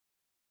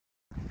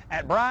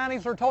At Bryan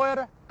Easler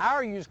Toyota,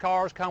 our used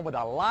cars come with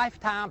a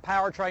lifetime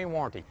powertrain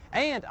warranty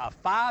and a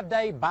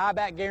 5-day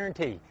buyback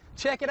guarantee.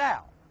 Check it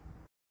out.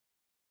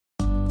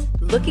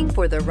 Looking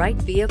for the right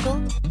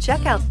vehicle?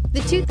 Check out the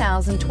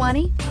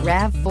 2020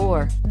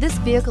 RAV4. This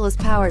vehicle is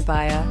powered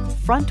by a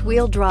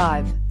front-wheel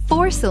drive,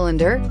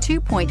 4-cylinder,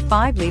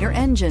 2.5-liter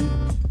engine.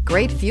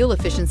 Great fuel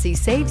efficiency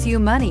saves you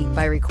money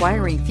by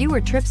requiring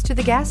fewer trips to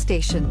the gas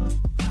station.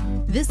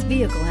 This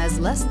vehicle has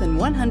less than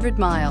 100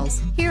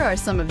 miles. Here are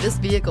some of this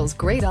vehicle's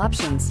great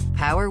options: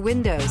 power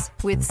windows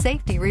with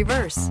safety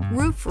reverse,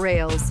 roof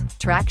rails,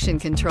 traction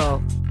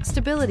control,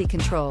 stability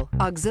control,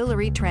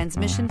 auxiliary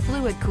transmission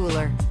fluid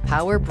cooler,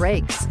 power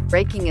brakes,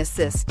 braking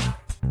assist.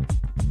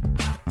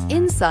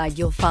 Inside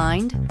you'll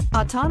find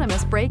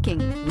autonomous braking,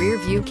 rear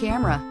view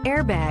camera,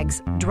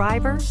 airbags,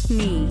 driver,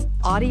 knee,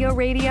 audio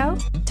radio,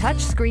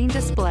 touchscreen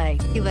display,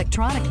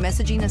 electronic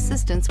messaging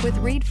assistance with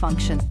read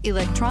function,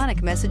 electronic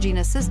messaging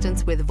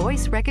assistance with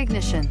voice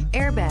recognition,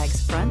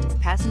 airbags,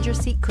 front passenger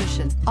seat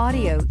cushion,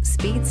 audio,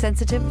 speed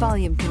sensitive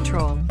volume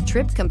control,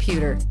 trip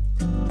computer.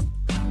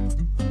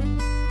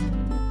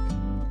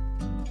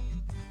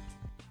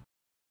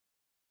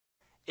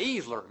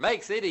 Easler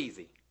makes it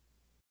easy.